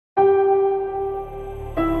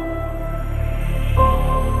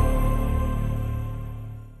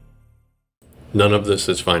None of this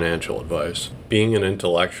is financial advice. Being an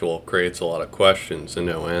intellectual creates a lot of questions and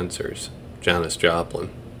no answers. Janis Joplin.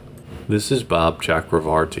 This is Bob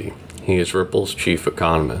Chakravorti. He is Ripple's chief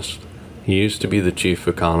economist. He used to be the chief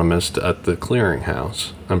economist at the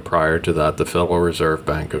Clearinghouse, and prior to that the Federal Reserve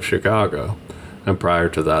Bank of Chicago, and prior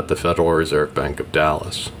to that the Federal Reserve Bank of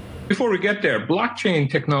Dallas. Before we get there, blockchain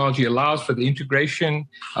technology allows for the integration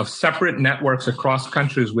of separate networks across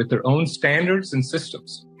countries with their own standards and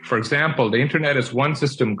systems. For example, the internet is one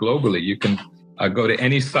system globally. You can go to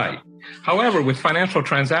any site. However, with financial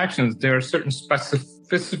transactions, there are certain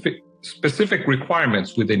specific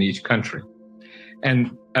requirements within each country.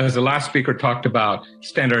 And as the last speaker talked about,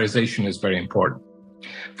 standardization is very important.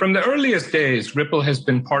 From the earliest days, Ripple has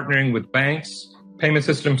been partnering with banks, payment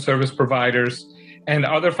system service providers, and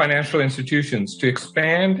other financial institutions to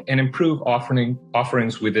expand and improve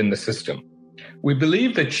offerings within the system. We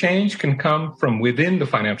believe that change can come from within the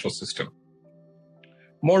financial system.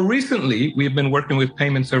 More recently, we've been working with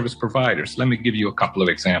payment service providers. Let me give you a couple of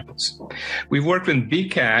examples. We've worked with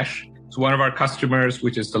BKASH, it's one of our customers,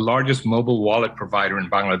 which is the largest mobile wallet provider in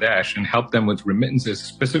Bangladesh, and helped them with remittances,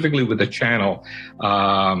 specifically with the channel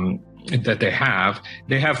that they have.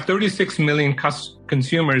 They have 36 million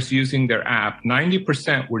consumers using their app.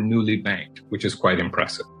 90% were newly banked, which is quite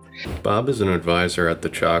impressive. Bob is an advisor at the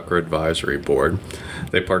Chakra Advisory Board.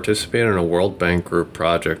 They participate in a World Bank Group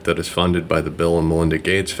project that is funded by the Bill and Melinda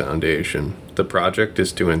Gates Foundation. The project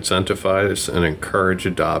is to incentivize and encourage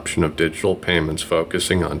adoption of digital payments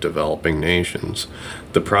focusing on developing nations.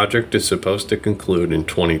 The project is supposed to conclude in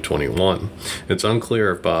 2021. It's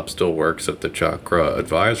unclear if Bob still works at the Chakra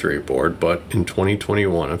Advisory Board, but in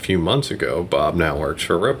 2021, a few months ago, Bob now works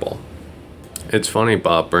for Ripple. It's funny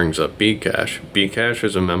Bob brings up BKASH. BKASH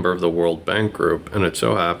is a member of the World Bank Group, and it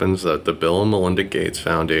so happens that the Bill and Melinda Gates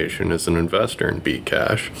Foundation is an investor in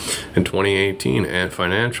BKASH. In 2018, Ant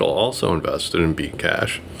Financial also invested in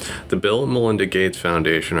BKASH. The Bill and Melinda Gates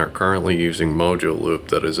Foundation are currently using Mojo Loop,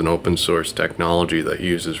 that is an open source technology that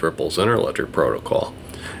uses Ripple's Interledger protocol.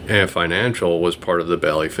 Ant Financial was part of the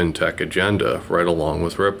Bali FinTech agenda, right along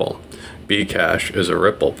with Ripple. BKASH is a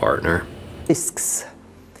Ripple partner. Risks.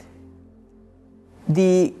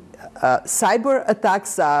 The cyber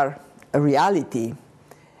attacks are a reality,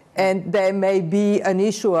 and there may be an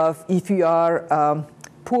issue of if you are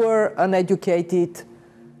poor, uneducated,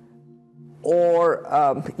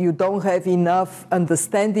 or you don't have enough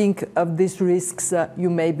understanding of these risks, you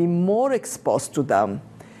may be more exposed to them.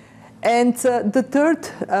 And the third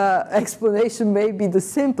explanation may be the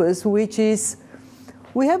simplest, which is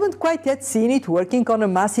we haven't quite yet seen it working on a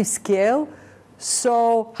massive scale.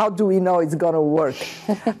 So how do we know it's going to work?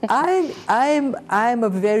 I'm a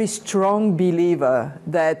very strong believer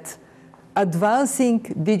that advancing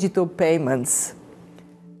digital payments,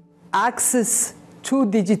 access to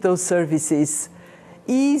digital services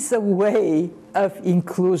is a way of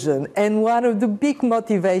inclusion and one of the big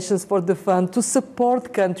motivations for the fund to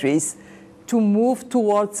support countries to move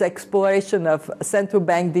towards exploration of central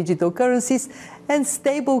bank digital currencies and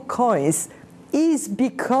stable coins is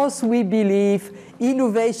because we believe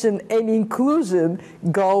innovation and inclusion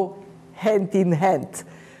go hand in hand.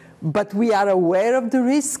 But we are aware of the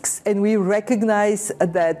risks, and we recognize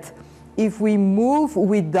that if we move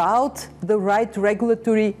without the right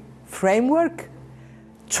regulatory framework,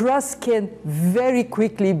 trust can very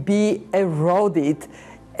quickly be eroded,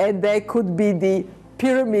 and there could be the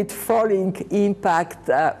pyramid falling impact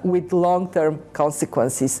with long-term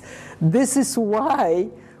consequences. This is why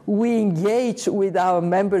we engage with our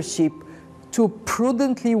membership to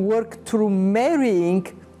prudently work through marrying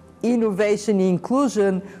innovation and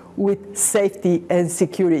inclusion with safety and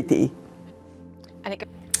security.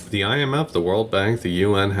 The IMF, the World Bank, the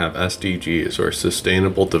UN have SDGs, or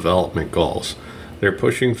Sustainable Development Goals. They're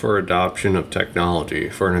pushing for adoption of technology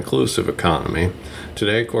for an inclusive economy.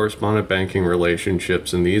 Today, correspondent banking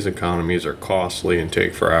relationships in these economies are costly and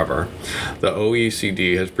take forever. The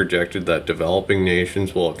OECD has projected that developing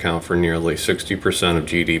nations will account for nearly 60% of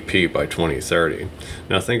GDP by 2030.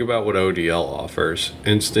 Now think about what ODL offers: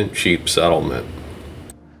 instant, cheap settlement.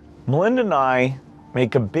 Melinda and I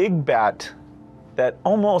make a big bet that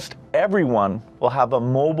almost everyone will have a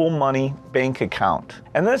mobile money bank account.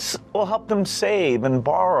 And this will help them save and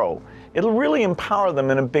borrow. It'll really empower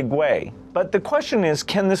them in a big way. But the question is,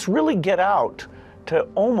 can this really get out to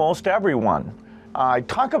almost everyone? I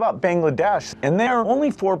talk about Bangladesh, and they're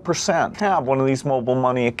only 4% have one of these mobile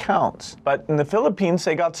money accounts. But in the Philippines,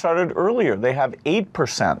 they got started earlier. They have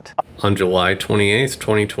 8%. On July 28,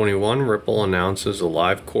 2021, Ripple announces a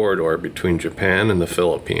live corridor between Japan and the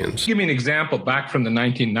Philippines. Give me an example back from the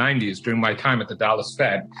 1990s during my time at the Dallas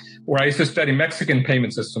Fed, where I used to study Mexican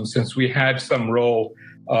payment systems since we had some role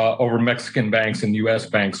over Mexican banks and U.S.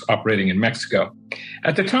 banks operating in Mexico.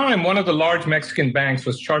 At the time, one of the large Mexican banks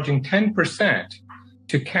was charging 10%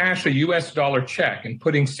 to cash a U.S. dollar check and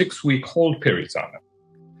putting 6-week hold periods on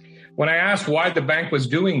it. When I asked why the bank was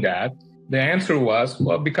doing that, the answer was,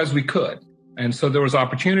 well, because we could. And so there was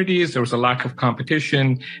opportunities, there was a lack of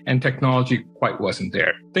competition, and technology quite wasn't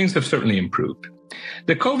there. Things have certainly improved.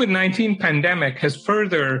 The COVID-19 pandemic has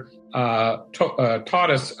further taught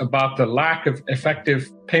us about the lack of effective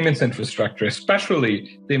payments infrastructure,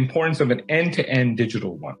 especially the importance of an end-to-end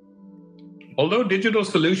digital one. Although digital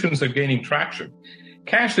solutions are gaining traction,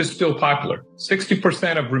 cash is still popular.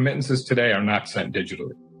 60% of remittances today are not sent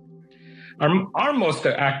digitally. Our most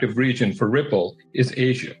active region for Ripple is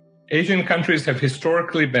Asia. Asian countries have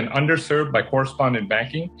historically been underserved by correspondent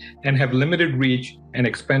banking and have limited reach and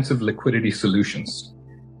expensive liquidity solutions.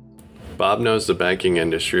 Bob knows the banking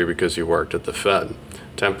industry because he worked at the Fed.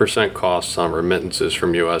 10% costs on remittances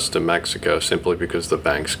from U.S. to Mexico simply because the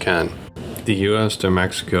banks can. The U.S. to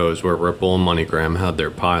Mexico is where Ripple and MoneyGram had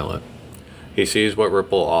their pilot. He sees what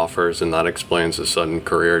Ripple offers, and that explains the sudden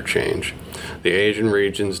career change. The Asian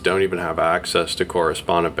regions don't even have access to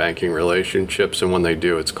correspondent banking relationships, and when they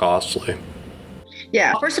do, it's costly.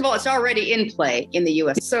 Yeah, first of all, it's already in play in the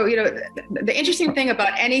U.S. So, the interesting thing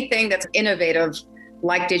about anything that's innovative,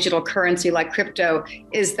 like digital currency, like crypto,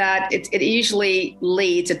 is that it usually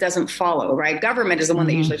leads, it doesn't follow, right? Government is the one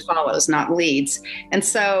that usually follows, not leads. And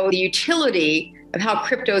so the utility of how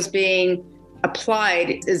crypto is being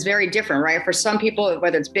applied is very different, right? For some people,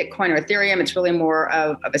 whether it's Bitcoin or Ethereum, it's really more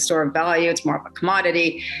of a store of value. It's more of a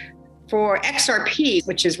commodity. For XRP,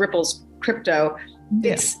 which is Ripple's crypto,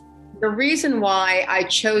 it's the reason why I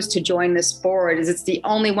chose to join this board is it's the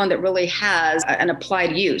only one that really has an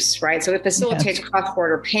applied use, right? So it facilitates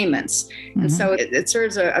cross-border payments. And so it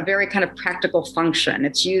serves a very kind of practical function.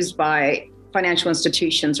 It's used by financial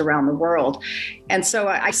institutions around the world. And so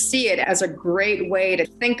I see it as a great way to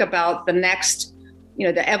think about the next,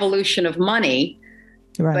 the evolution of money.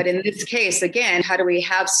 Right. But in this case, again, how do we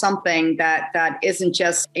have something that isn't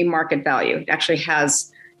just a market value? It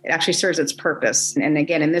actually serves its purpose. And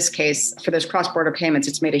again, in this case, for those cross-border payments,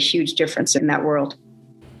 it's made a huge difference in that world.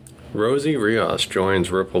 Rosie Rios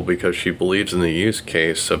joins Ripple because she believes in the use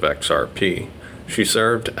case of XRP. She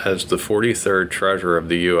served as the 43rd treasurer of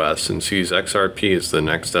the U.S. and sees XRP as the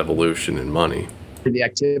next evolution in money. The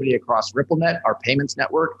activity across RippleNet, our payments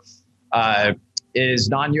network, is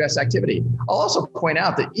non-U.S. activity. I'll also point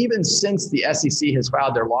out that even since the SEC has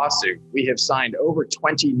filed their lawsuit, we have signed over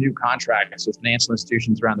 20 new contracts with financial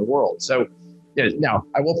institutions around the world. So now,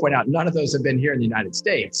 I will point out, none of those have been here in the United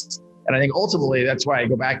States. And I think ultimately, that's why I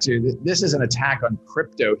go back to, this is an attack on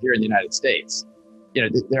crypto here in the United States.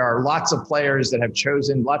 There are lots of players in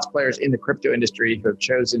the crypto industry who have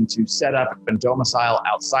chosen to set up and domicile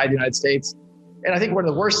outside the United States. And I think one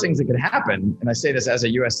of the worst things that could happen, and I say this as a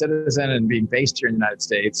U.S. citizen and being based here in the United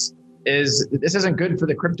States, is this isn't good for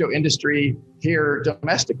the crypto industry here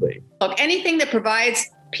domestically. Look, anything that provides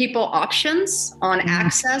people options on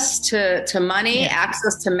access to money,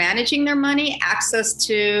 access to managing their money, access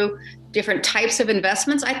to different types of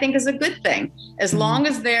investments, I think is a good thing. As long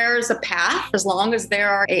as there's a path, as long as there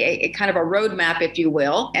are a kind of a roadmap, if you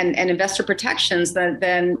will, and investor protections,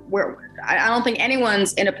 then I don't think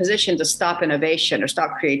anyone's in a position to stop innovation or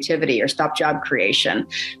stop creativity or stop job creation.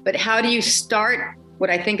 But how do you start what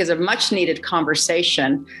I think is a much needed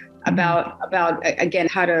conversation about again,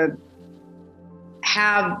 how to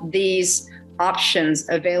have these options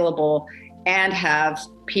available and have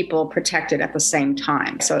people protected at the same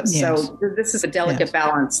time. So this is a delicate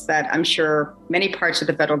balance that I'm sure many parts of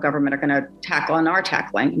the federal government are going to tackle and are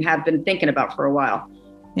tackling and have been thinking about for a while.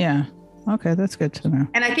 Yeah. Okay, that's good to know.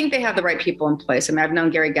 And I think they have the right people in place. I mean, I've known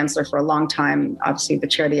Gary Gensler for a long time, obviously the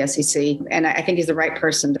chair of the SEC, and I think he's the right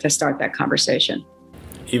person to start that conversation.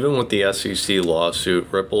 Even with the SEC lawsuit,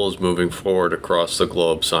 Ripple is moving forward across the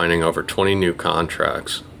globe, signing over 20 new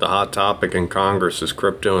contracts. The hot topic in Congress is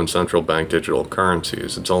crypto and central bank digital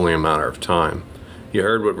currencies. It's only a matter of time. You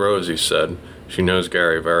heard what Rosie said. She knows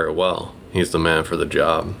Gary very well. He's the man for the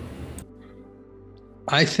job.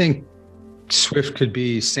 I think SWIFT could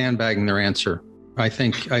be sandbagging their answer. I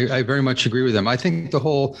very much agree with them. I think the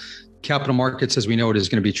whole capital markets as we know it is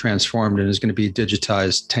going to be transformed and is going to be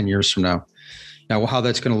digitized 10 years from now. Now, how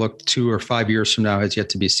that's going to look 2 or 5 years from now has yet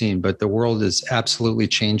to be seen, but the world is absolutely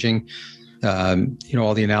changing.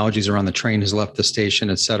 All the analogies around the train has left the station,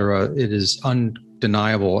 et cetera. It is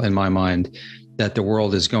undeniable in my mind that the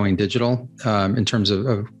world is going digital in terms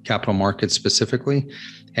of capital markets specifically,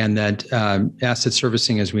 and that asset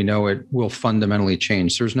servicing as we know it will fundamentally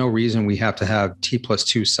change. There's no reason we have to have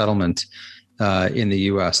T+2 settlement in the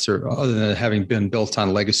U.S. Other than having been built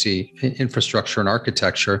on legacy infrastructure and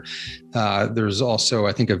architecture. There's also,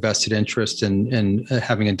 I think, a vested interest in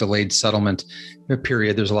having a delayed settlement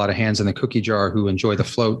period. There's a lot of hands in the cookie jar who enjoy the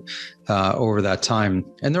float over that time.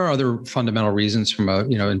 And there are other fundamental reasons from a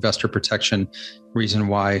investor protection reason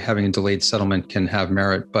why having a delayed settlement can have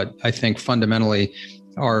merit. But I think fundamentally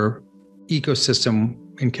our ecosystem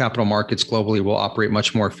in capital markets globally will operate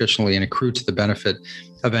much more efficiently and accrue to the benefit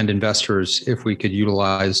of end investors if we could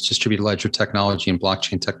utilize distributed ledger technology and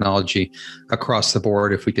blockchain technology across the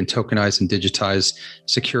board, if we can tokenize and digitize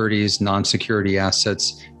securities, non-security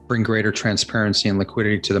assets, bring greater transparency and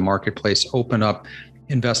liquidity to the marketplace, open up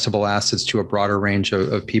investable assets to a broader range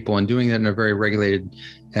of people, and doing that in a very regulated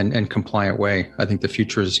and compliant way. I think the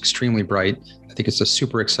future is extremely bright. I think it's a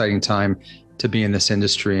super exciting time to be in this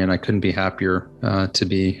industry, and I couldn't be happier to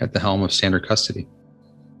be at the helm of Standard Custody.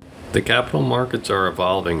 The capital markets are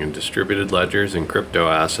evolving, and distributed ledgers and crypto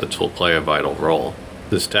assets will play a vital role.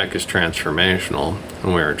 This tech is transformational,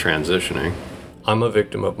 and we are transitioning. I'm a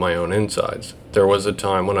victim of my own insides. There was a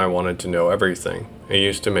time when I wanted to know everything. It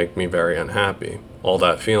used to make me very unhappy. All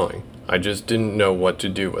that feeling. I just didn't know what to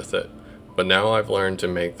do with it. But now I've learned to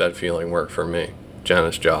make that feeling work for me.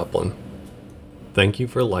 Janis Joplin. Thank you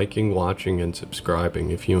for liking, watching, and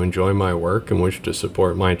subscribing. If you enjoy my work and wish to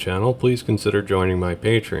support my channel, please consider joining my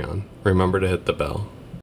Patreon. Remember to hit the bell.